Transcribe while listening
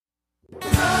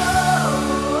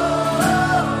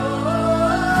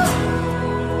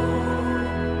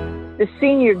the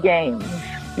senior games,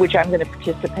 which I'm going to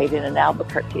participate in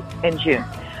Albuquerque in June.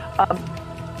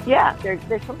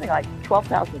 There's something like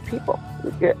 12,000 people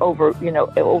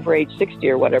over age 60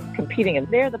 or whatever competing, and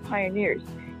they're the pioneers.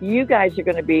 You guys are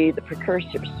going to be the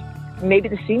precursors. Maybe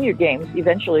the senior games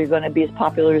eventually are going to be as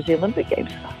popular as the Olympic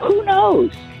Games. Who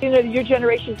knows? Your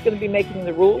generation is going to be making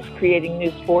the rules, creating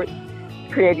new sports,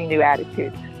 creating new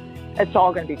attitudes. It's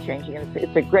all going to be changing. And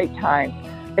it's a great time.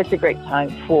 It's a great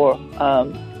time for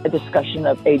a discussion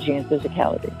of aging and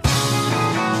physicality.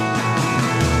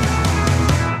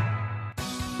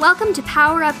 Welcome to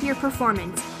Power Up Your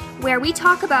Performance, where we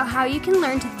talk about how you can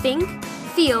learn to think,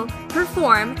 feel,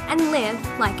 perform, and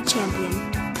live like a champion.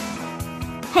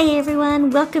 Hey everyone,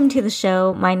 welcome to the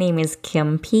show. My name is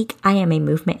Kim Peek. I am a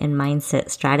movement and mindset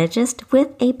strategist with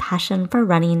a passion for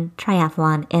running,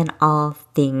 triathlon, and all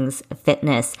things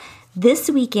fitness. This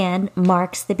weekend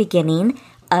marks the beginning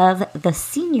of the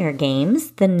Senior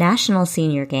Games, the National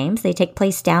Senior Games. They take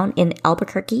place down in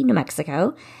Albuquerque, New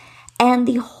Mexico. And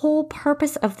the whole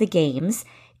purpose of the games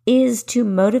is to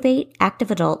motivate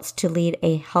active adults to lead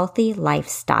a healthy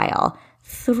lifestyle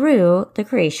through the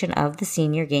creation of the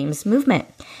Senior Games movement.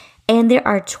 And there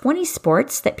are 20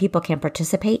 sports that people can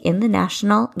participate in the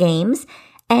National Games,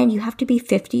 and you have to be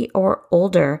 50 or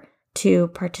older to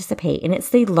participate. And it's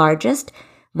the largest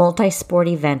multi-sport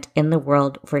event in the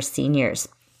world for seniors.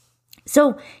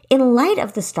 So in light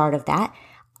of the start of that,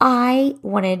 I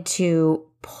wanted to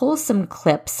pull some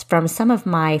clips from some of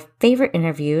my favorite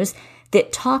interviews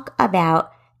that talk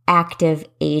about active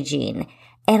aging.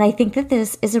 And I think that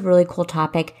this is a really cool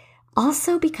topic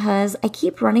also because I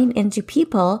keep running into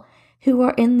people who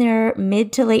are in their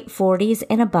mid to late 40s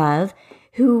and above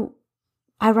who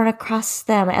I run across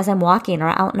them as I'm walking or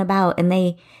out and about, and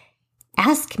they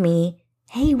ask me,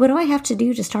 hey, what do I have to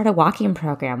do to start a walking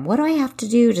program? What do I have to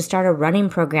do to start a running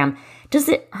program? Does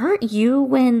it hurt you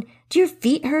do your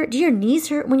feet hurt? Do your knees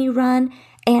hurt when you run?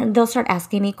 And they'll start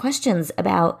asking me questions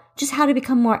about just how to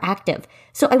become more active.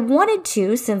 So I wanted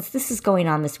to, since this is going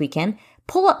on this weekend,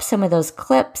 pull up some of those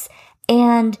clips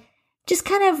and just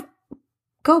kind of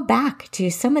go back to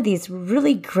some of these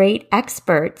really great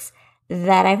experts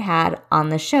that I've had on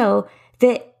the show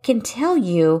that can tell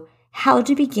you how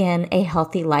to begin a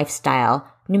healthy lifestyle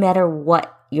no matter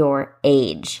what your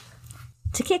age.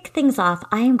 To kick things off,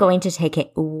 I am going to take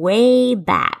it way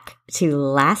back to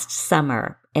last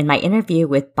summer in my interview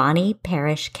with Bonnie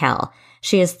Parrish-Kell.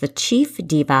 She is the chief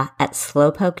diva at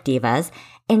Slowpoke Divas,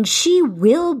 and she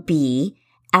will be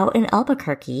out in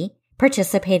Albuquerque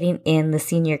participating in the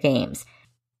Senior Games.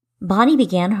 Bonnie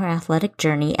began her athletic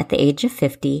journey at the age of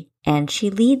 50, and she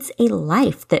leads a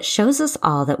life that shows us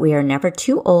all that we are never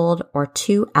too old or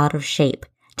too out of shape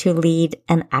to lead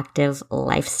an active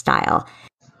lifestyle.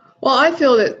 Well, I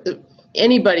feel that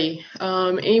anybody,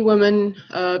 any woman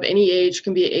of any age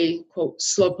can be a, quote,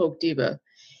 slowpoke diva.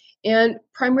 And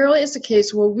primarily it's a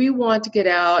case where we want to get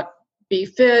out, be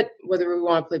fit, whether we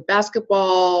want to play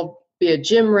basketball, be a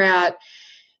gym rat,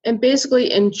 and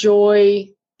basically enjoy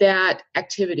that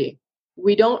activity.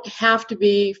 We don't have to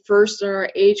be first in our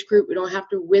age group. We don't have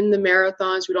to win the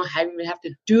marathons. We don't even have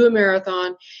to do a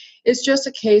marathon. It's just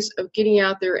a case of getting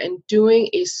out there and doing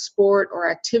a sport or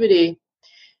activity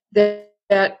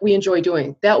that we enjoy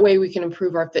doing. That way we can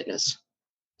improve our fitness.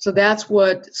 So that's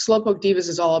what Slowpoke Divas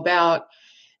is all about.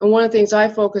 And one of the things I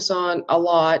focus on a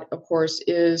lot, of course,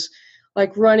 is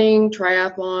like running,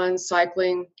 triathlon,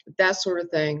 cycling, that sort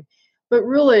of thing. But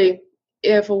really,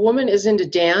 if a woman is into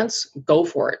dance, go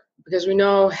for it. Because we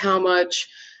know how much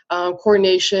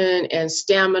coordination and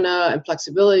stamina and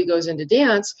flexibility goes into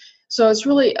dance. So it's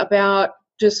really about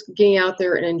just getting out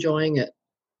there and enjoying it.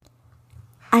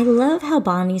 I love how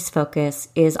Bonnie's focus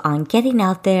is on getting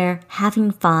out there,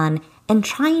 having fun, and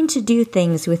trying to do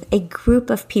things with a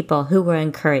group of people who will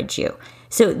encourage you.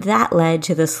 So that led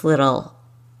to this little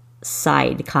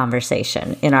side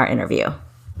conversation in our interview.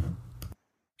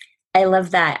 I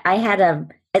love that.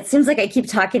 It seems like I keep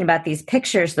talking about these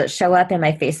pictures that show up in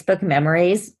my Facebook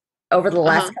memories over the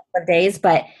last couple of days,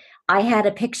 but I had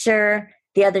a picture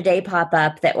the other day pop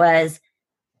up that was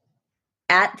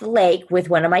at the lake with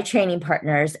one of my training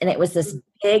partners, and it was this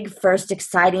big first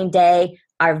exciting day,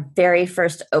 our very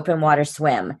first open water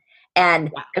swim.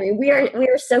 And wow. I mean, we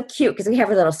are so cute because we have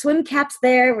our little swim caps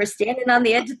there. We're standing on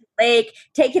the edge of the lake,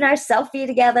 taking our selfie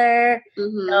together,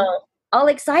 all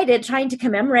excited, trying to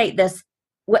commemorate this,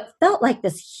 what felt like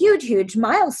this huge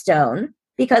milestone,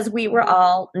 because we were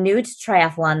all new to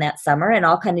triathlon that summer and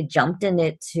all kind of jumped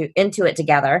into it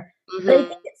together. But I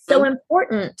think it's so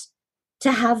important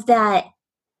to have that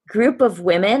group of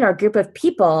women or group of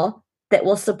people that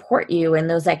will support you in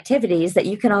those activities that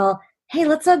you can all hey,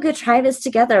 let's all go try this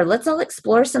together. Let's all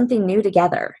explore something new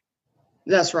together.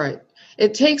 That's right.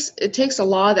 It takes a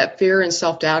lot of that fear and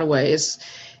self-doubt away. Is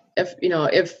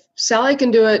if Sally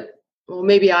can do it, well,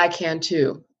 maybe I can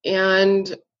too.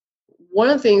 And one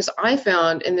of the things I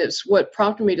found, and it's what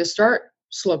prompted me to start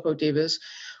Slowpoke Divas,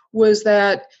 was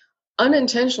that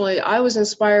unintentionally I was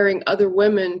inspiring other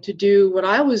women to do what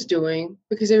I was doing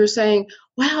because they were saying,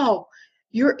 wow,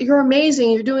 you're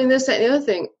amazing, you're doing this, that, and the other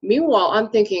thing. Meanwhile, I'm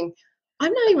thinking,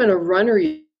 I'm not even a runner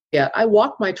yet. I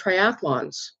walk my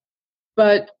triathlons.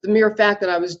 But the mere fact that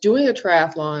I was doing a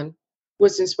triathlon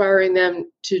was inspiring them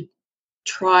to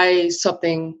try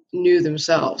something new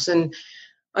themselves. And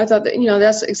I thought that,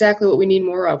 that's exactly what we need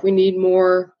more of. We need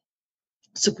more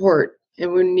support,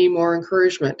 and we need more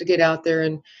encouragement to get out there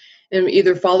and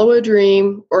either follow a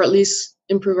dream or at least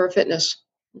improve our fitness,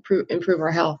 improve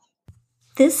our health.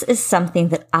 This is something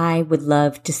that I would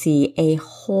love to see a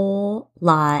whole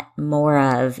lot more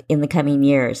of in the coming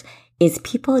years, is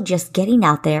people just getting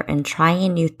out there and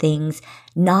trying new things,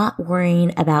 not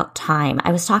worrying about time.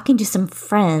 I was talking to some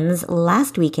friends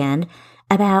last weekend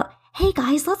about, hey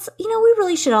guys, we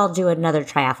really should all do another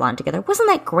triathlon together. Wasn't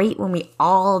that great when we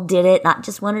all did it? Not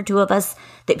just one or two of us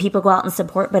that people go out and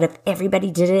support, but if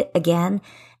everybody did it again.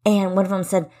 And one of them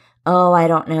said, oh, I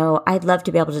don't know. I'd love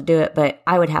to be able to do it, but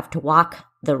I would have to walk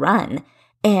the run.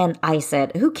 And I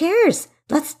said, who cares?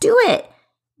 Let's do it.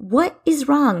 What is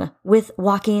wrong with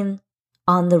walking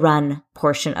on the run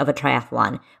portion of a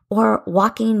triathlon or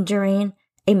walking during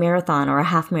a marathon or a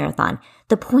half marathon?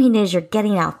 The point is you're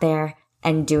getting out there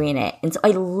and doing it. And so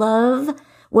I love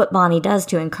what Bonnie does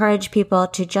to encourage people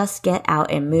to just get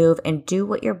out and move and do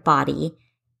what your body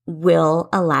will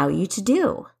allow you to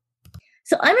do.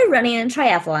 So I'm a running and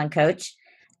triathlon coach,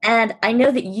 and I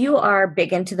know that you are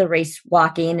big into the race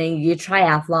walking and you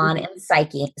triathlon and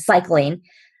cycling.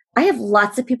 I have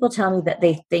lots of people tell me that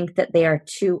they think that they are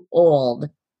too old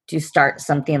to start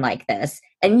something like this.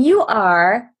 And you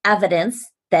are evidence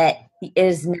that it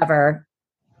is never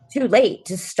too late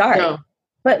to start. No,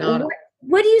 but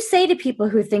what do you say to people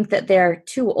who think that they're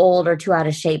too old or too out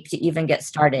of shape to even get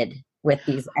started with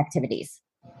these activities?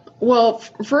 Well,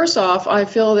 first off, I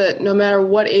feel that no matter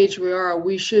what age we are,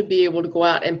 we should be able to go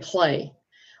out and play.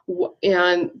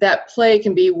 And that play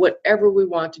can be whatever we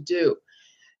want to do.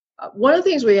 One of the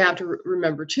things we have to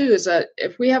remember, too, is that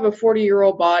if we have a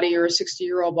 40-year-old body or a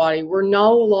 60-year-old body, we're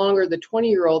no longer the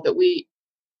 20-year-old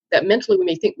that mentally we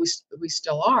may think we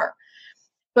still are.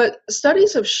 But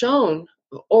studies have shown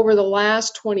over the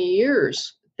last 20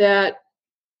 years that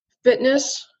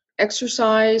fitness,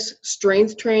 exercise,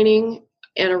 strength training,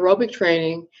 and aerobic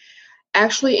training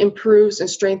actually improves and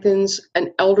strengthens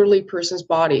an elderly person's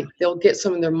body. They'll get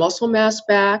some of their muscle mass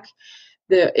back.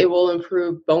 It will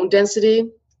improve bone density.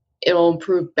 It will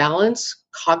improve balance,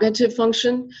 cognitive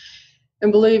function.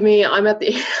 And believe me, I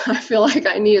feel like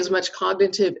I need as much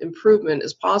cognitive improvement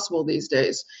as possible these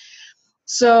days.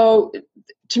 So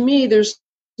to me, there's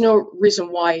no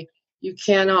reason why you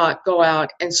cannot go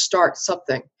out and start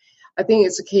something. I think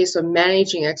it's a case of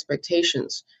managing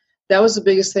expectations. That was the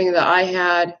biggest thing that I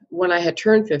had when I had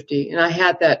turned 50 and I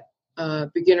had that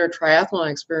beginner triathlon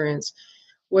experience,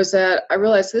 was that I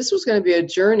realized this was going to be a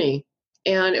journey,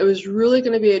 and it was really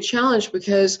going to be a challenge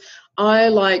because I,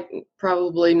 like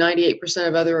probably 98%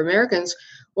 of other Americans,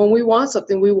 when we want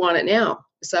something, we want it now.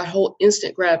 It's that whole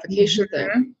instant gratification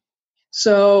thing.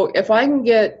 So if I can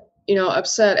get,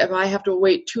 upset if I have to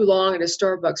wait too long at a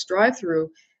Starbucks drive-through,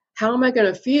 how am I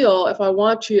going to feel if I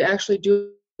want to actually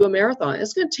do a marathon?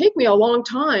 It's going to take me a long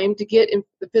time to get in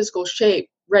the physical shape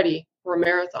ready for a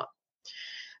marathon.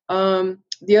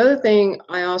 The other thing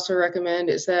I also recommend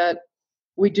is that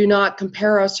we do not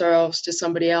compare ourselves to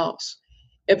somebody else.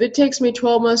 If it takes me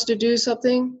 12 months to do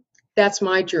something, that's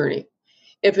my journey.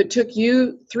 If it took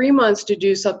you 3 months to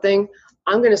do something,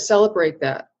 I'm going to celebrate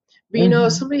that. But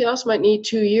somebody else might need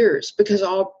 2 years because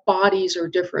our bodies are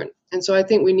different. And so I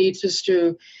think we need just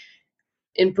to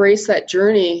embrace that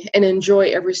journey and enjoy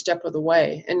every step of the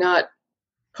way and not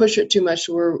push it too much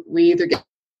where we either get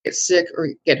sick or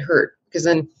get hurt, because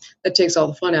then that takes all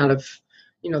the fun out of,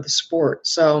 the sport.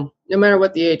 So no matter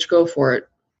what the age, go for it.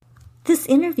 This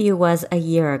interview was a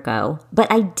year ago,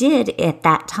 but I did at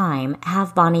that time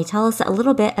have Bonnie tell us a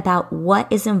little bit about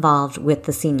what is involved with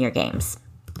the Senior Games.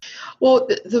 Well,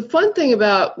 the fun thing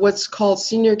about what's called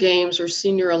Senior Games or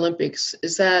Senior Olympics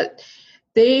is that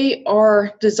they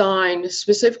are designed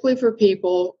specifically for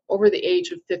people over the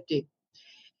age of 50.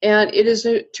 And it is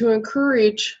to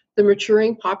encourage the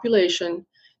maturing population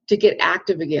to get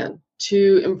active again,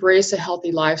 to embrace a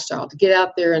healthy lifestyle, to get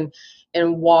out there and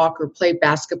walk or play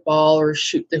basketball or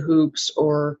shoot the hoops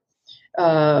or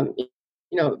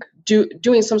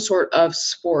doing some sort of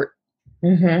sport.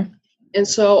 Mm-hmm. And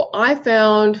so I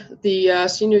found the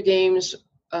senior games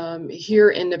here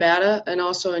in Nevada and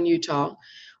also in Utah,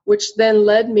 which then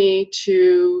led me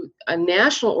to a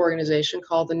national organization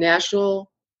called the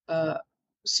National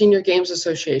Senior Games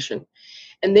Association.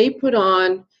 And they put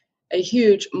on a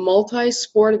huge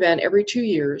multi-sport event every 2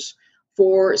 years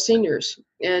for seniors.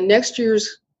 And next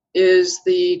year's is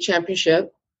the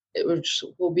championship, which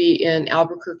will be in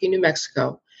Albuquerque, New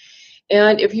Mexico.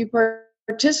 And if you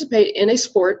participate in a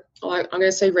sport, I'm going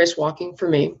to say race walking for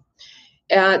me,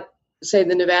 at, say,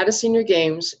 the Nevada Senior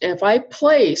Games, and if I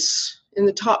place in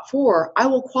the top 4, I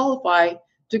will qualify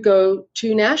to go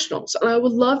to nationals. And I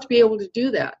would love to be able to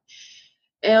do that.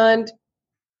 And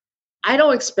I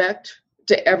don't expect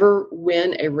to ever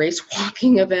win a race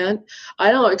walking event.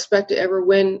 I don't expect to ever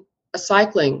win a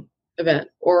cycling event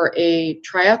or a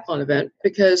triathlon event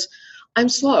because I'm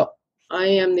slow. I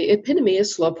am the epitome of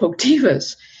slowpoke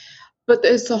divas. But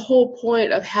it's the whole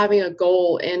point of having a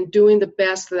goal and doing the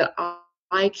best that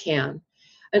I can.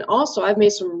 And also, I've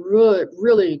made some really,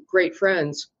 really great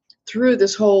friends through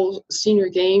this whole senior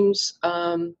games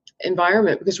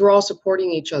environment because we're all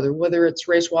supporting each other, whether it's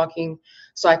race walking,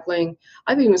 cycling.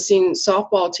 I've even seen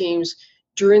softball teams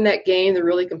during that game, they're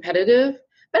really competitive,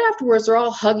 but afterwards they're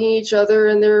all hugging each other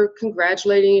and they're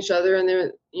congratulating each other and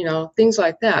they're, things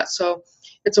like that. So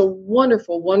it's a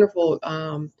wonderful, wonderful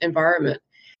environment.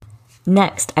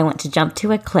 Next, I want to jump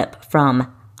to a clip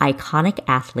from iconic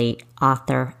athlete,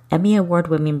 author, Emmy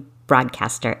Award-winning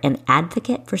broadcaster, and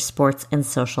advocate for sports and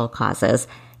social causes,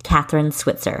 Kathrine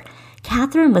Switzer.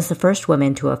 Kathrine was the first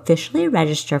woman to officially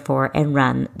register for and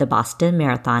run the Boston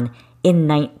Marathon in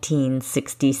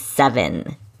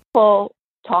 1967. People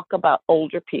talk about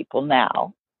older people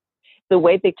now the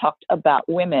way they talked about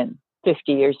women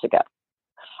 50 years ago.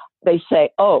 They say,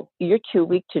 oh, you're too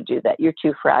weak to do that. You're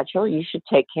too fragile. You should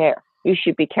take care. You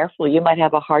should be careful. You might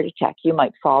have a heart attack. You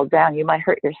might fall down. You might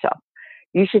hurt yourself.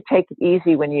 You should take it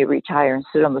easy when you retire and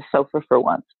sit on the sofa for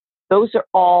once. Those are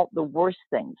all the worst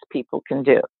things people can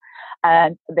do.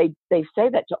 And they say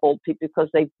that to old people because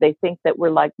they think that we're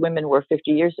like women were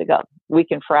 50 years ago, weak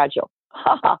and fragile.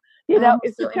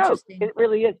 It's so a joke. It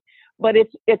really is. But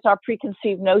it's our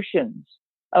preconceived notions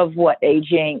of what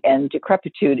aging and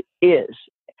decrepitude is.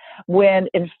 When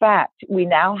in fact we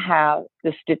now have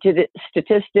the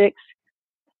statistics,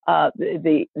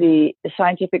 the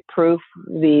scientific proof,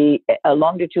 the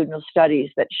longitudinal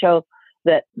studies that show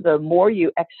that the more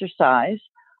you exercise,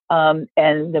 and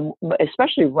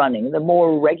especially running, the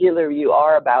more regular you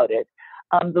are about it,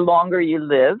 the longer you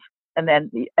live, and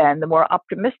the more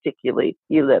optimistic you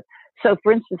live. So,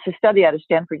 for instance, a study out of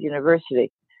Stanford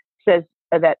University says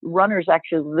that runners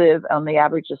actually live on the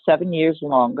average of 7 years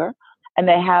longer, and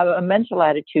they have a mental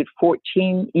attitude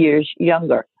 14 years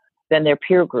younger than their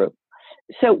peer group.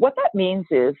 So what that means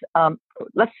is,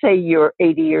 let's say you're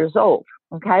 80 years old,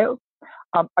 okay?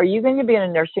 Are you going to be in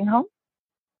a nursing home?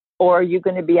 Or are you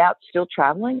going to be out still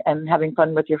traveling and having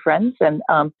fun with your friends and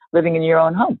living in your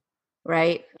own home?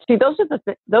 Right. See, those are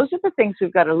the things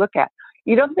we've got to look at.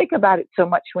 You don't think about it so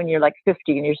much when you're like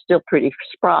 50 and you're still pretty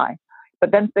spry.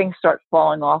 But then things start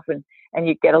falling off and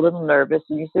you get a little nervous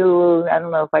and you say, oh, I don't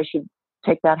know if I should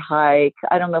take that hike.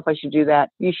 I don't know if I should do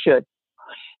that. You should.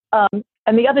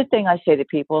 And the other thing I say to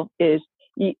people is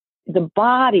the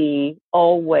body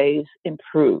always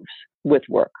improves with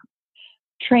work.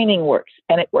 Training works,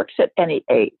 and it works at any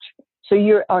age. So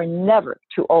you are never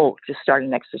too old to start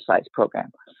an exercise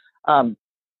program.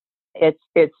 It's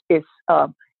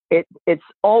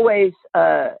always.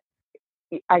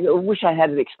 I wish I had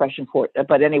an expression for it,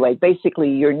 but anyway, basically,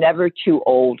 you're never too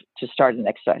old to start an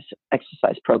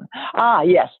exercise program.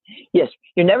 Yes,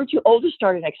 you're never too old to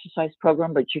start an exercise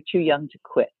program, but you're too young to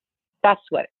quit. That's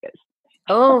what it is.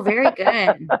 Oh, very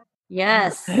good.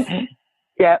 Yes.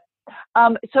 Yeah.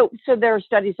 So there are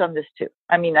studies on this too.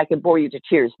 I mean, I could bore you to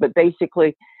tears, but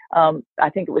basically, I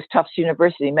think it was Tufts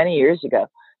University many years ago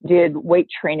did weight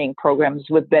training programs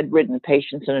with bedridden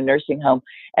patients in a nursing home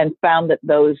and found that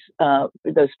those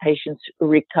patients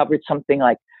recovered something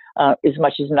like as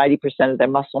much as 90% of their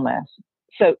muscle mass.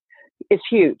 So it's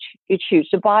huge. It's huge.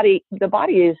 The body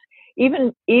is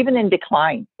even in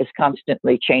decline is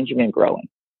constantly changing and growing.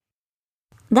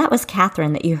 That was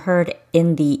Kathrine that you heard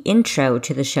in the intro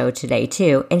to the show today,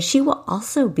 too. And she will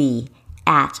also be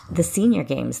at the Senior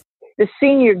Games. The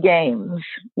Senior Games,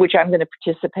 which I'm going to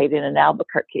participate in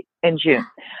Albuquerque in June.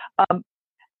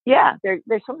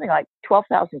 There's something like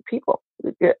 12,000 people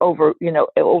over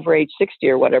age 60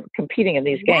 or whatever competing in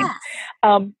these games.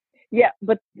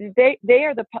 But they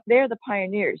are the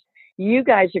pioneers. You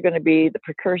guys are going to be the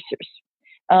precursors.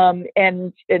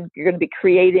 and you're going to be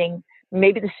creating,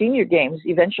 maybe the senior games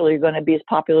eventually are going to be as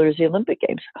popular as the Olympic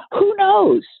Games. Who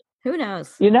knows? Who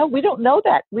knows? We don't know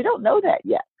that. We don't know that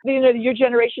yet. Your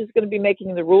generation is going to be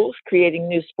making the rules, creating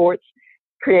new sports,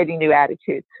 creating new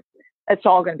attitudes. It's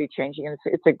all going to be changing, and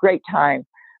it's a great time.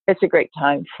 It's a great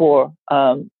time for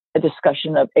a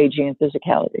discussion of aging and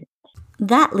physicality.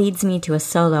 That leads me to a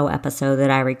solo episode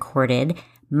that I recorded,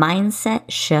 Mindset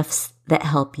Shifts That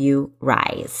Help You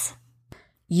Rise.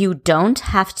 You don't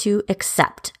have to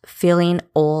accept feeling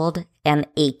old and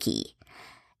achy.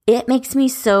 It makes me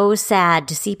so sad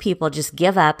to see people just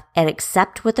give up and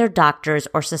accept what their doctors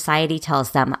or society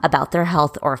tells them about their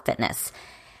health or fitness.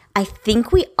 I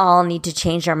think we all need to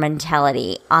change our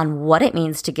mentality on what it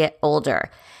means to get older.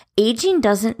 Aging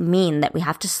doesn't mean that we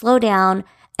have to slow down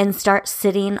and start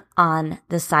sitting on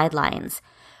the sidelines.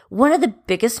 One of the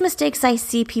biggest mistakes I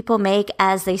see people make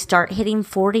as they start hitting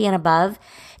 40 and above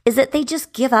is that they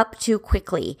just give up too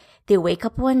quickly. They wake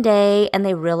up one day and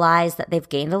they realize that they've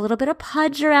gained a little bit of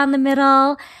pudge around the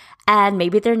middle, and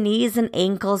maybe their knees and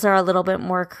ankles are a little bit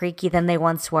more creaky than they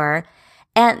once were.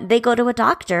 And they go to a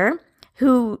doctor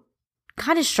who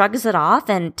kind of shrugs it off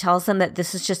and tells them that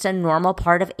this is just a normal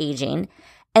part of aging,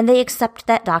 and they accept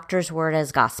that doctor's word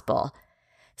as gospel.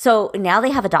 So now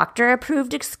they have a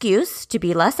doctor-approved excuse to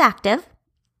be less active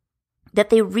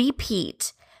that they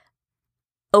repeat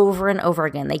over and over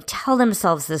again. They tell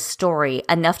themselves this story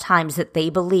enough times that they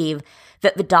believe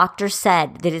that the doctor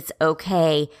said that it's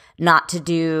okay not to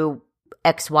do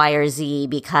X, Y, or Z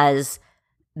because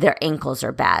their ankles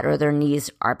are bad or their knees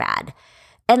are bad.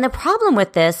 And the problem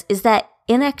with this is that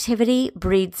inactivity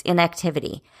breeds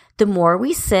inactivity. The more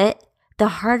we sit, the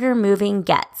harder moving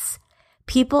gets.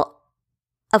 People,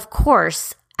 of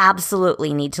course,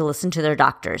 absolutely need to listen to their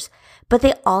doctors, but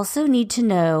they also need to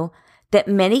know that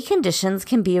many conditions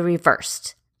can be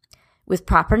reversed. With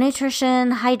proper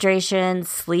nutrition, hydration,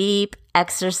 sleep,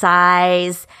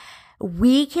 exercise,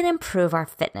 we can improve our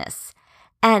fitness.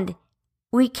 And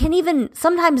we can even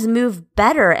sometimes move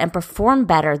better and perform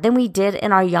better than we did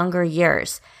in our younger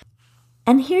years.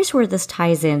 And here's where this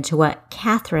ties into what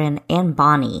Catherine and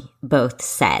Bonnie both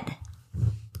said.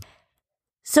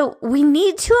 So we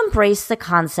need to embrace the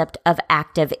concept of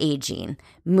active aging,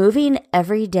 moving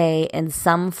every day in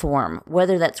some form,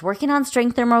 whether that's working on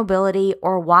strength or mobility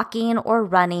or walking or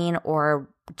running or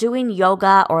doing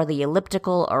yoga or the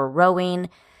elliptical or rowing.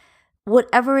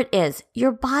 Whatever it is,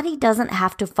 your body doesn't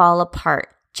have to fall apart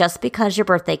just because your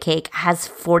birthday cake has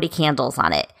 40 candles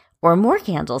on it or more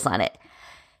candles on it.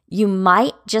 You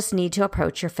might just need to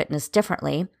approach your fitness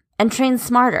differently and train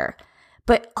smarter.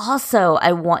 But also,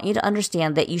 I want you to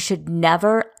understand that you should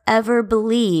never, ever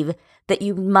believe that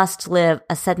you must live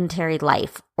a sedentary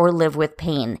life or live with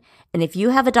pain. And if you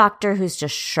have a doctor who's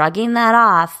just shrugging that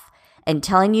off and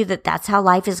telling you that that's how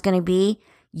life is going to be,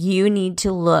 you need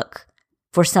to look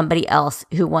for somebody else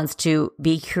who wants to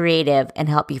be creative and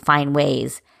help you find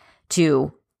ways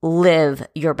to live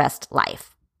your best life.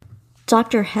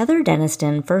 Dr. Heather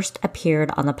Denniston first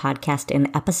appeared on the podcast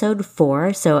in episode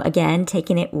 4, so again,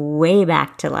 taking it way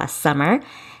back to last summer.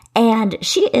 And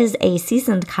she is a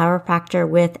seasoned chiropractor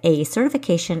with a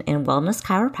certification in wellness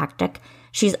chiropractic.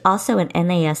 She's also an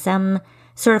NASM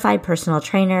certified personal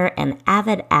trainer, an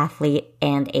avid athlete,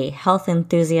 and a health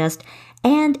enthusiast,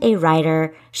 and a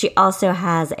writer. She also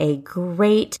has a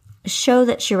great show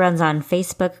that she runs on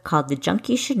Facebook called The Junk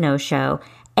You Should Know Show.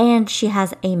 And she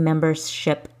has a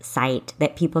membership site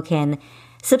that people can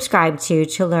subscribe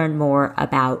to learn more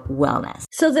about wellness.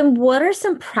 So then what are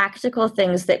some practical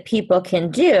things that people can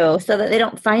do so that they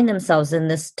don't find themselves in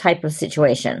this type of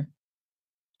situation?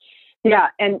 Yeah,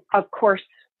 and of course,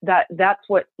 that's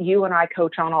what you and I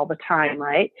coach on all the time,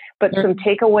 right? But some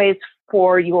takeaways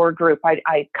for your group.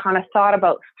 I kind of thought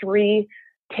about 3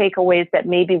 takeaways that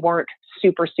maybe weren't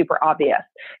super, super obvious.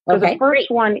 So the first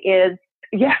one is,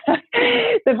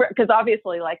 because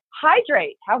obviously, like,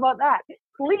 hydrate. How about that?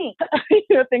 Sleep,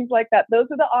 things like that. Those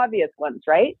are the obvious ones,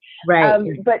 right? Right.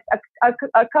 But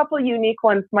a couple of unique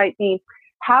ones might be,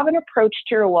 have an approach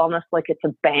to your wellness like it's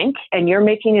a bank, and you're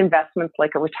making investments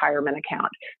like a retirement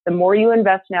account. The more you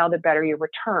invest now, the better your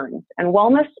returns. And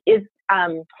wellness is,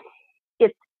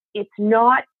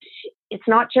 it's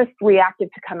not just reactive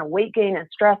to kind of weight gain and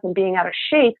stress and being out of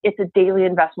shape. It's a daily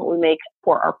investment we make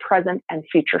for our present and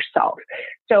future self.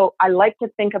 So I like to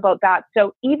think about that.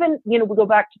 So even, we go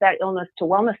back to that illness to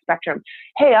wellness spectrum.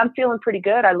 Hey, I'm feeling pretty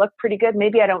good. I look pretty good.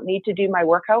 Maybe I don't need to do my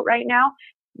workout right now.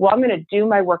 Well, I'm going to do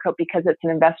my workout because it's an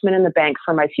investment in the bank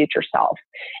for my future self.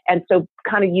 And so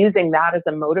kind of using that as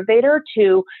a motivator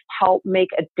to help make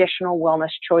additional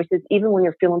wellness choices, even when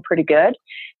you're feeling pretty good.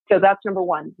 So that's number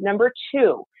one. Number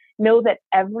two, know that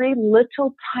every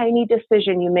little tiny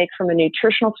decision you make from a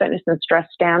nutritional, fitness, and stress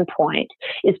standpoint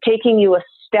is taking you a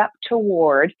step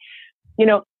toward,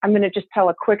 I'm going to just tell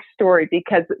a quick story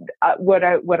because what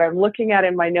I'm looking at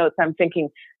in my notes, I'm thinking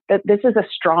that this is a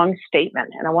strong statement,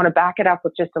 and I want to back it up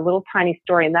with just a little tiny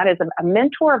story. And that is a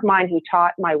mentor of mine who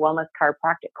taught my wellness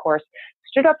chiropractic course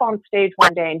stood up on stage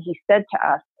one day and he said to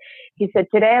us,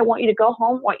 today I want you to go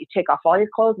home, I want you to take off all your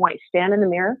clothes, I want you to stand in the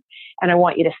mirror, and I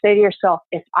want you to say to yourself,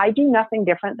 if I do nothing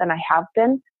different than I have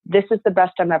been, this is the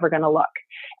best I'm ever going to look.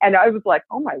 And I was like,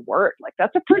 oh my word, like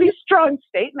that's a pretty strong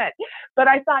statement. But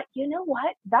I thought, you know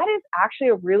what? That is actually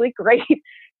a really great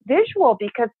visual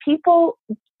because people,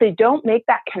 they don't make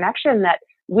that connection that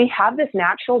we have this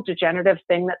natural degenerative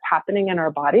thing that's happening in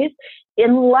our bodies.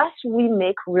 Unless we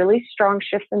make really strong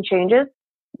shifts and changes,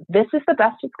 this is the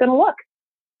best it's going to look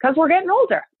because we're getting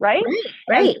older, right?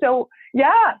 Right. And so,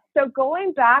 so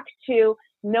going back to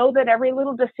know that every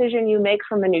little decision you make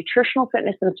from a nutritional,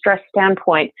 fitness, and stress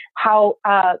standpoint, how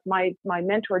my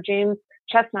mentor, James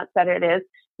Chestnut, said it is,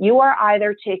 you are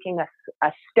either taking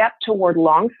a step toward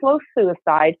long, slow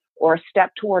suicide or a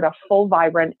step toward a full,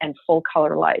 vibrant, and full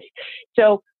color life.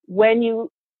 So when you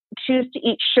choose to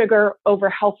eat sugar over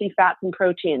healthy fats and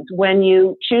proteins, when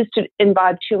you choose to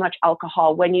imbibe too much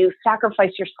alcohol, when you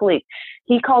sacrifice your sleep,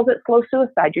 he calls it slow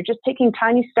suicide. You're just taking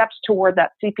tiny steps toward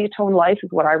that sepia-tone life is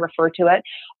what I refer to it,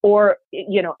 or,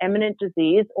 imminent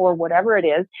disease or whatever it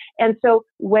is. And so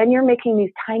when you're making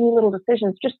these tiny little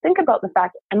decisions, just think about the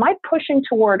fact, am I pushing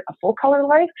toward a full color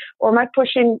life or am I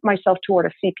pushing myself toward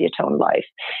a sepia-tone life?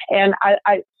 And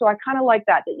so I kind of like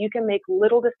that you can make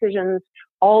little decisions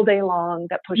all day long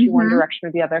that push you one direction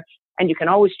or the other, and you can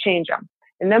always change them.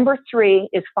 And number three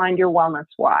is find your wellness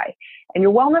why. And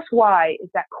your wellness why is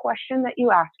that question that you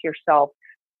ask yourself,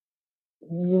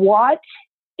 what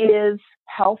is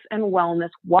health and wellness?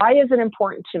 Why is it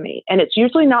important to me? And it's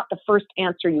usually not the first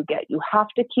answer you get. You have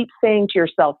to keep saying to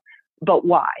yourself, but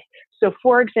why? So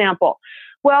for example,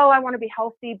 well, I want to be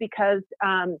healthy because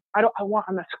I'm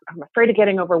afraid of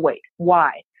getting overweight.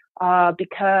 Why?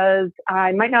 Because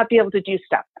I might not be able to do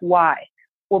stuff. Why?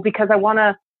 Well, because I want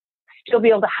to still be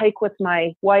able to hike with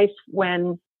my wife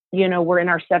when, we're in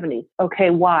our 70s. Okay,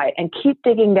 why? And keep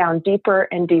digging down deeper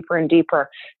and deeper and deeper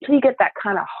till you get that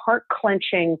kind of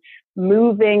heart-clenching,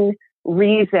 moving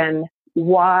reason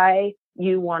why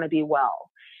you want to be well.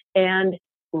 And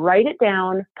write it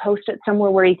down, post it somewhere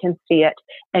where you can see it,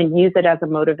 and use it as a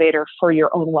motivator for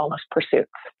your own wellness pursuits.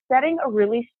 Setting a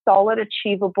really solid,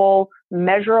 achievable,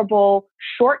 measurable,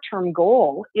 short-term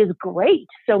goal is great.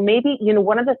 So maybe,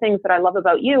 one of the things that I love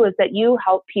about you is that you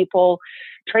help people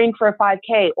train for a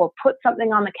 5K or put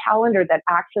something on the calendar that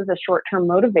acts as a short-term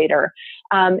motivator.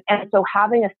 And so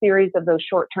having a series of those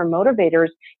short-term motivators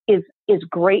is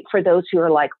great for those who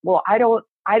are like, well,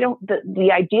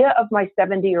 the idea of my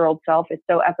 70-year-old self is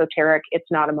so esoteric, it's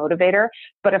not a motivator,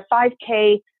 but a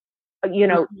 5K,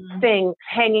 thing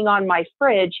hanging on my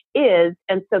fridge is,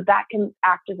 and so that can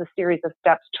act as a series of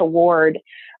steps toward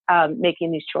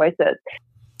making these choices.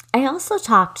 I also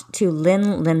talked to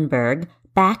Lynn Lindberg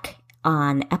back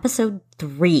on episode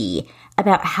 3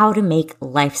 about how to make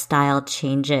lifestyle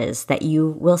changes that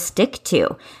you will stick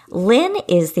to. Lynn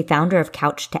is the founder of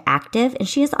Couch to Active, and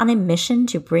she is on a mission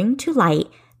to bring to light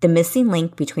the missing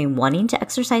link between wanting to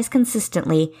exercise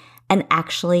consistently and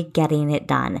actually getting it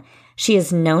done. She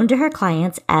is known to her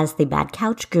clients as the Bad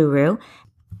Couch Guru.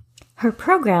 Her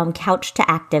program, Couch to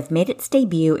Active, made its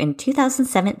debut in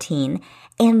 2017,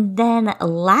 and then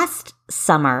last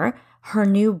summer, her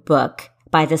new book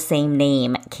by the same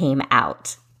name came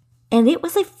out. And it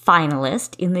was a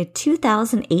finalist in the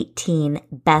 2018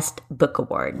 Best Book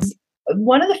Awards.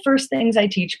 One of the first things I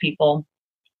teach people,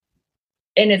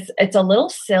 and it's a little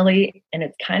silly and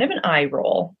it's kind of an eye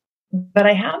roll, but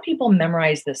I have people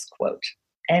memorize this quote.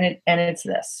 And it's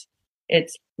this.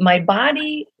 It's, my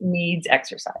body needs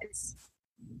exercise.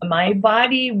 My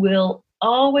body will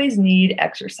always need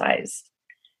exercise.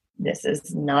 This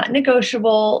is not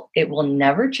negotiable. It will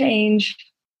never change.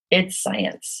 It's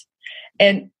science.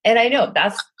 And I know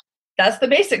that's the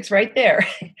basics right there.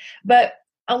 But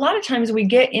a lot of times we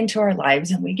get into our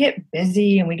lives and we get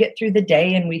busy and we get through the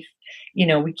day and we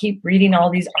keep reading all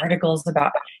these articles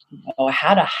about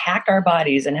how to hack our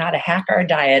bodies and how to hack our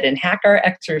diet and hack our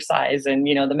exercise and,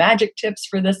 the magic tips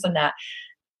for this and that.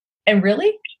 And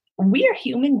really, we are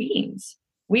human beings.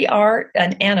 We are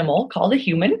an animal called a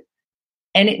human,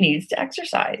 and it needs to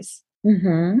exercise.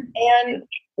 Mm-hmm. And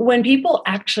when people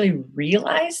actually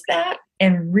realize that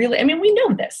and really, I mean, we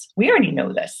know this, we already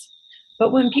know this,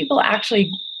 but when people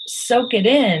actually soak it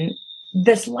in,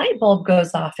 this light bulb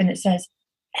goes off and it says,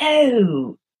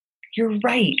 oh, you're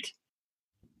right.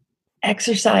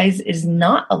 Exercise is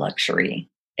not a luxury.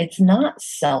 It's not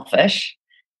selfish.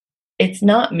 It's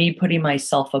not me putting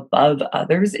myself above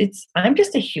others. I'm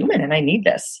just a human and I need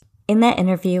this. In that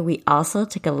interview, we also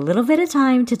took a little bit of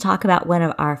time to talk about one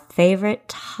of our favorite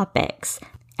topics.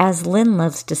 As Lynn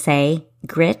loves to say,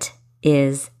 grit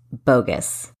is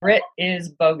bogus. Grit is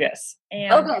bogus. And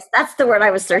bogus, that's the word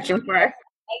I was searching for. I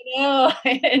know.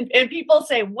 And people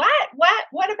say, what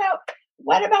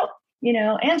about,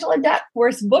 Angela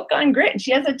Duckworth's book on grit? And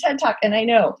she has a TED Talk. And I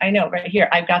know, right here,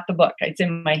 I've got the book. It's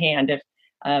in my hand. If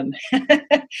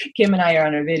Kim and I are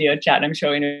on a video chat and I'm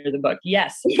showing her the book.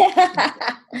 Yes.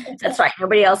 That's right.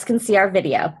 Nobody else can see our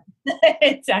video.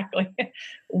 Exactly.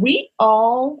 We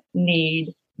all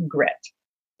need grit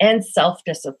and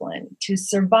self-discipline to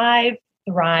survive,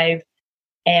 thrive,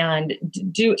 and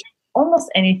do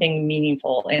almost anything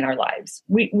meaningful in our lives.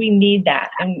 We need that.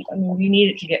 And we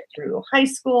need it to get through high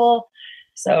school.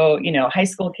 So, high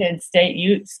school kids,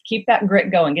 keep that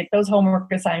grit going, get those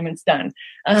homework assignments done.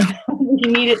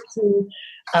 We need it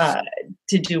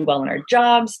to do well in our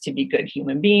jobs, to be good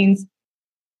human beings.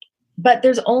 But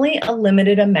there's only a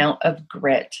limited amount of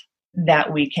grit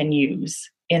that we can use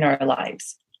in our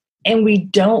lives. And we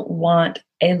don't want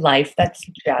a life that's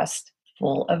just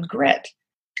full of grit.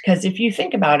 Because if you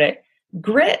think about it,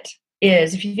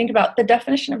 if you think about the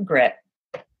definition of grit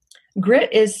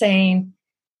is saying,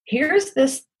 here's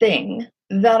this thing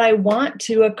that I want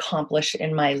to accomplish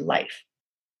in my life.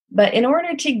 But in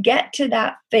order to get to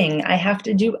that thing, I have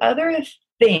to do other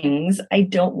things I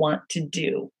don't want to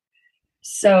do.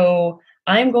 So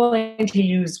I'm going to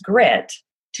use grit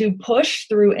to push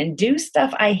through and do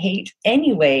stuff I hate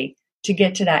anyway to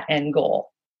get to that end goal.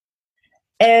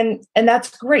 And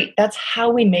that's great. That's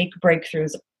how we make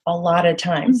breakthroughs a lot of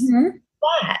times. Mm-hmm.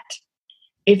 But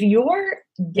if your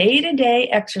day-to-day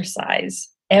exercise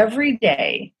every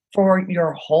day for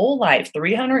your whole life,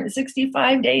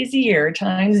 365 days a year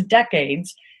times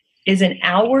decades, is an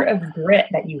hour of grit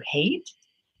that you hate,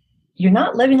 you're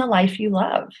not living a life you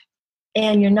love.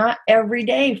 And you're not every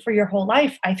day for your whole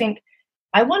life. I think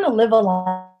I want to live a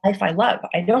life I love.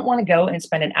 I don't want to go and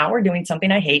spend an hour doing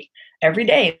something I hate every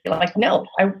day. Like, no,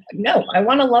 I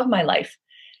want to love my life.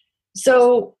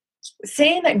 So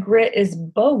saying that grit is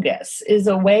bogus is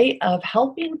a way of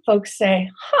helping folks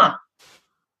say,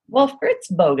 well, if grit's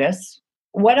bogus,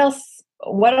 what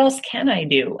else can I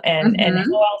do? And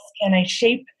how else can I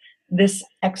shape this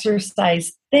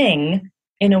exercise thing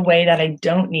in a way that I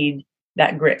don't need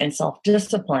that grit and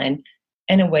self-discipline,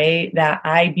 in a way that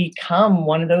I become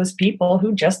one of those people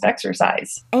who just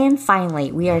exercise. And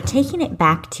finally, we are taking it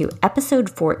back to episode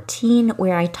 14,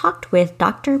 where I talked with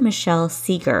Dr. Michelle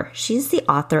Segar. She's the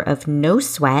author of No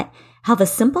Sweat, How the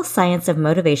Simple Science of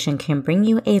Motivation Can Bring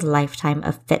You a Lifetime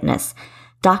of Fitness.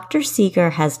 Dr.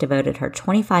 Segar has devoted her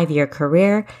 25-year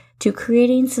career to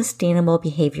creating sustainable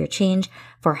behavior change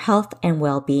for health and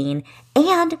well-being,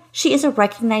 and she is a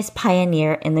recognized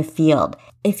pioneer in the field.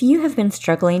 If you have been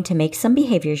struggling to make some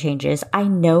behavior changes, I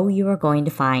know you are going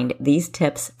to find these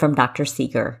tips from Dr.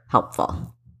 Segar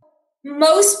helpful.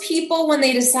 Most people, when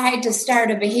they decide to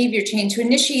start a behavior change, to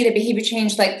initiate a behavior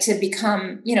change, like to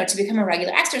become a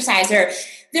regular exerciser,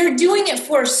 they're doing it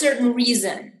for a certain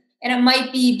reason. And it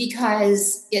might be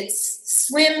because it's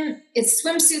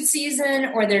swimsuit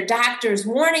season, or their doctor's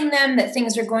warning them that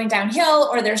things are going downhill,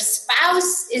 or their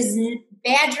spouse is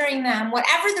badgering them,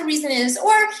 whatever the reason is,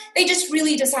 or they just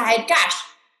really decide, gosh,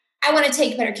 I want to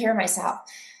take better care of myself.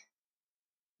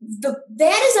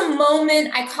 That is a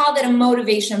moment, I call that a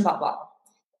motivation bubble.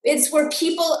 It's where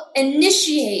people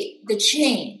initiate the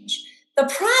change. The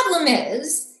problem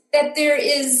is that there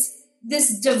is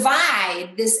this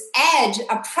divide, this edge,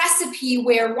 a precipice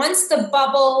where once the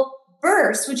bubble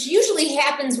bursts, which usually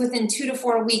happens within 2 to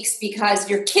 4 weeks because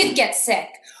your kid gets sick,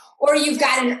 or you've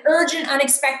got an urgent,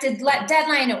 unexpected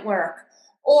deadline at work,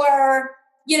 or,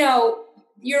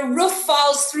 your roof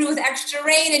falls through with extra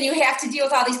rain and you have to deal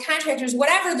with all these contractors,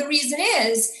 whatever the reason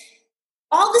is,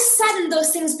 all of a sudden those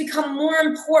things become more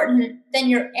important than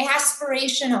your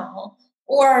aspirational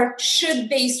or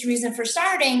should-based reason for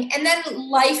starting, and then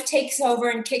life takes over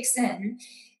and kicks in,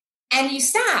 and you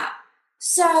stop.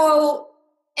 So,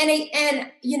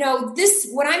 this,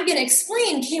 what I'm going to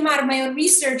explain came out of my own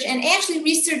research, and actually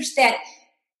research that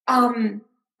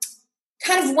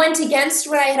kind of went against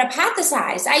what I had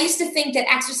hypothesized. I used to think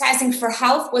that exercising for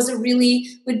health would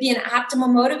be an optimal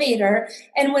motivator.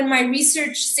 And when my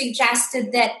research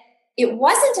suggested that it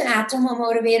wasn't an optimal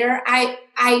motivator,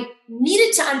 I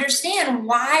needed to understand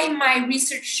why my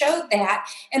research showed that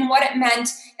and what it meant.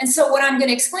 And so what I'm going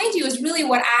to explain to you is really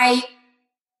what I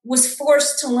was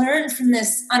forced to learn from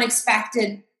this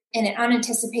unexpected and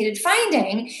unanticipated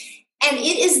finding. And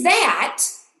it is that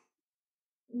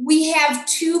we have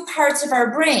two parts of our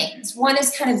brains. One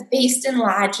is kind of based in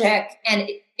logic, and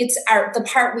it's the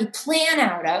part we plan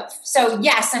out of. So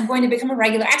yes, I'm going to become a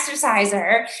regular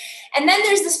exerciser. And then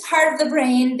there's this part of the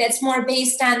brain that's more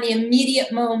based on the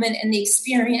immediate moment and the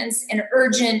experience and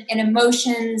urgent and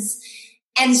emotions.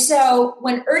 And so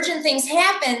when urgent things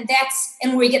happen,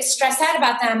 and we get stressed out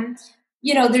about them,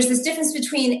 there's this difference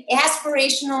between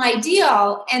aspirational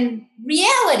ideal and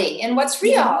reality and what's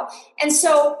real. And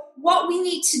so what we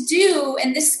need to do,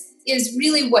 and this is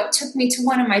really what took me to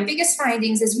one of my biggest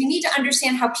findings, is we need to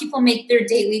understand how people make their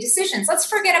daily decisions. Let's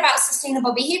forget about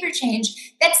sustainable behavior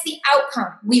change. That's the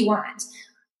outcome we want.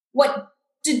 What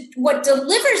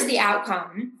delivers the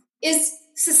outcome is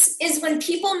when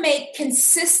people make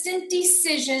consistent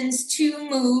decisions to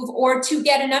move or to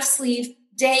get enough sleep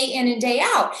day in and day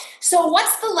out. So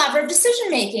what's the lever of decision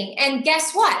making? And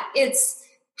guess what? It's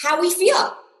how we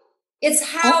feel. It's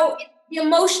the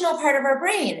emotional part of our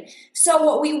brain. So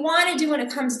what we want to do when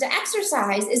it comes to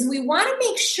exercise is we want to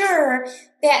make sure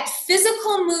that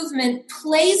physical movement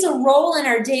plays a role in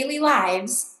our daily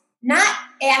lives, not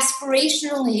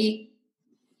aspirationally,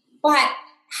 but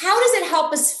how does it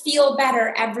help us feel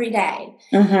better every day?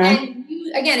 Mm-hmm. And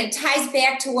again, it ties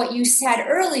back to what you said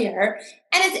earlier.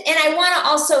 And I want to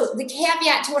also, the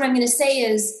caveat to what I'm going to say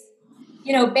is,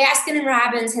 Baskin &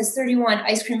 Robbins has 31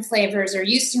 ice cream flavors, or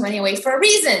used to anyway, for a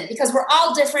reason, because we're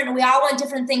all different and we all want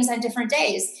different things on different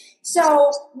days.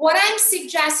 So what I'm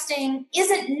suggesting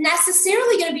isn't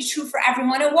necessarily going to be true for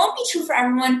everyone. It won't be true for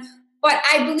everyone, but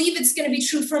I believe it's going to be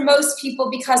true for most people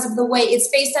because of the way it's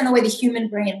based on the way the human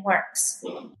brain works.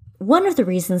 One of the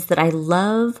reasons that I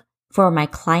love for my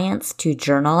clients to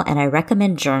journal, and I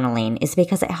recommend journaling, is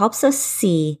because it helps us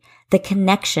see the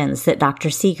connections that Dr.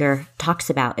 Seeger talks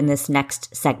about in this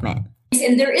next segment.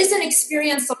 And there is an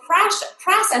experiential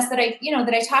process that I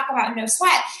talk about in No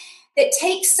Sweat that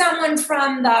takes someone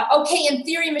from okay, in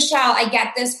theory, Michelle, I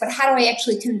get this, but how do I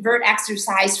actually convert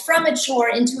exercise from a chore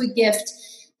into a gift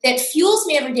that fuels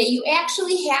me every day? You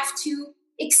actually have to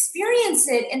experience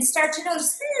it and start to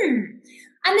notice,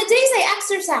 on the days I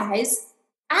exercise,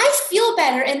 I feel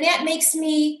better, and that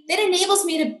enables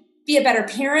me to be a better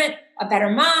parent, a better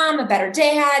mom, a better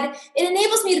dad. It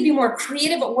enables me to be more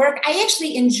creative at work. I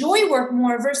actually enjoy work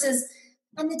more versus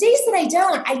on the days that I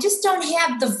don't, I just don't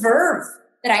have the verve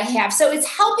that I have. So it's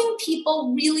helping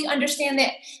people really understand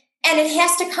that, and they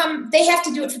have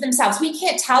to do it for themselves. We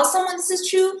can't tell someone this is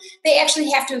true. They actually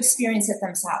have to experience it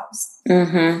themselves.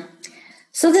 Mm-hmm.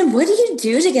 So then what do you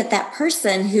do to get that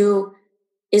person who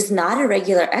is not a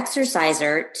regular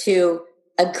exerciser to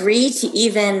agree to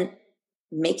even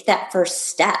make that first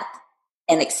step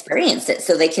and experience it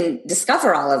so they can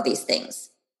discover all of these things?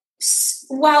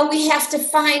 Well, we have to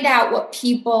find out what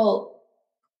people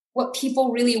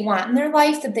really want in their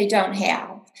life that they don't have.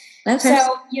 Okay.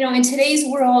 So, in today's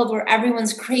world where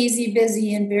everyone's crazy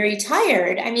busy and very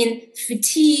tired,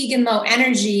 fatigue and low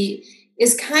energy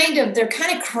is they're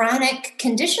kind of chronic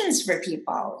conditions for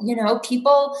people.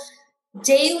 People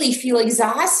daily feel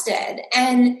exhausted.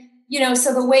 And,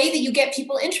 so the way that you get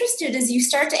people interested is you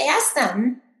start to ask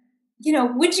them,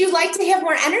 would you like to have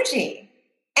more energy?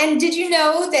 And did you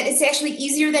know that it's actually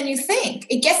easier than you think?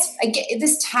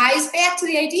 This ties back to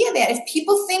the idea that if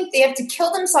people think they have to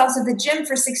kill themselves at the gym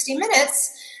for 60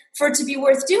 minutes for it to be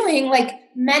worth doing, like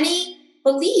many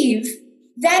believe,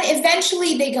 then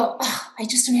eventually they go, I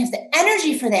just don't have the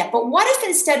energy for that. But what if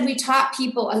instead we taught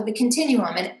people the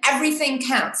continuum and everything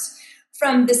counts,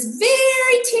 from this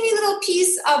very teeny little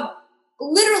piece of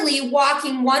literally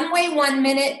walking one way 1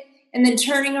 minute and then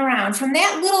turning around, from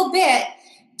that little bit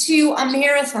to a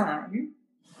marathon,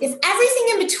 if everything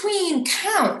in between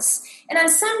counts, and on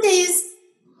some days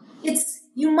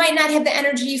you might not have the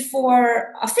energy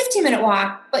for a 15-minute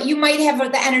walk, but you might have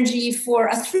the energy for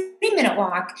a 3-minute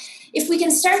walk. If we can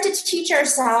start to teach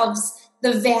ourselves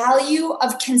the value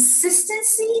of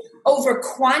consistency over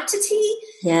quantity,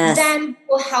 yes, then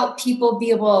will help people be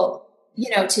able,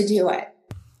 to do it.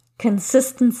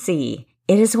 Consistency.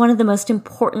 It is one of the most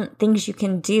important things you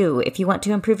can do if you want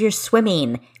to improve your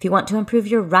swimming, if you want to improve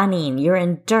your running, your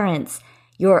endurance,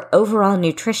 your overall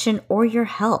nutrition, or your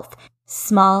health.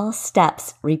 Small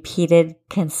steps repeated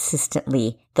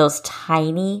consistently. Those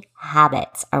tiny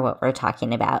habits are what we're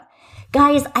talking about.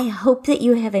 Guys, I hope that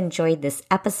you have enjoyed this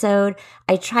episode.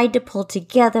 I tried to pull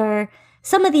together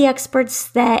some of the experts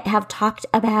that have talked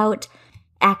about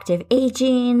active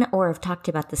aging or have talked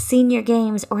about the senior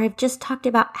games or have just talked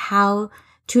about how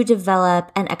to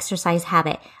develop an exercise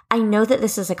habit. I know that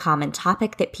this is a common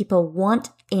topic that people want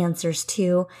answers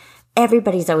to.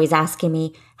 Everybody's always asking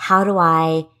me, how do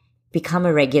I become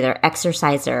a regular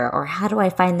exerciser, or how do I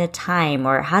find the time,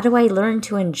 or how do I learn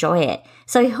to enjoy it?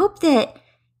 So I hope that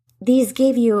these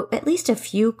gave you at least a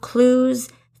few clues,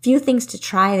 few things to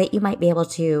try that you might be able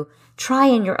to try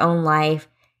in your own life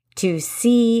to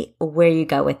see where you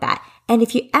go with that. And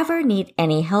if you ever need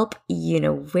any help, you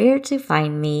know where to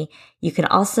find me. You can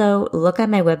also look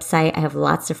on my website. I have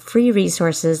lots of free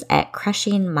resources at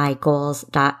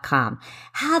crushingmygoals.com.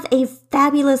 Have a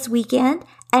fabulous weekend,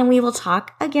 and we will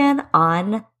talk again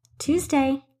on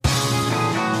Tuesday.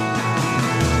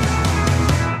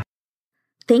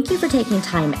 Thank you for taking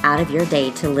time out of your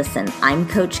day to listen. I'm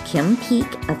Coach Kim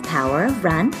Peek of Power of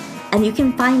Run, and you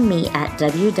can find me at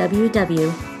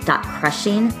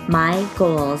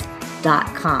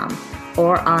www.crushingmygoals.com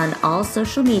or on all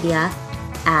social media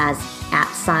as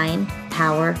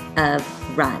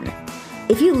 @PowerOfRun.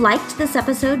 If you liked this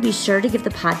episode, be sure to give the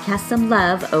podcast some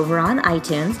love over on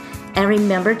iTunes, and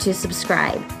remember to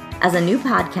subscribe. As a new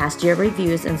podcast, your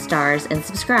reviews and stars and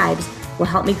subscribes will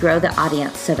help me grow the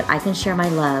audience so that I can share my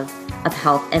love of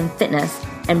health and fitness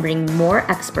and bring more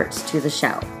experts to the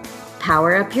show.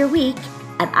 Power up your week,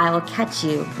 and I will catch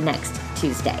you next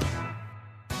Tuesday.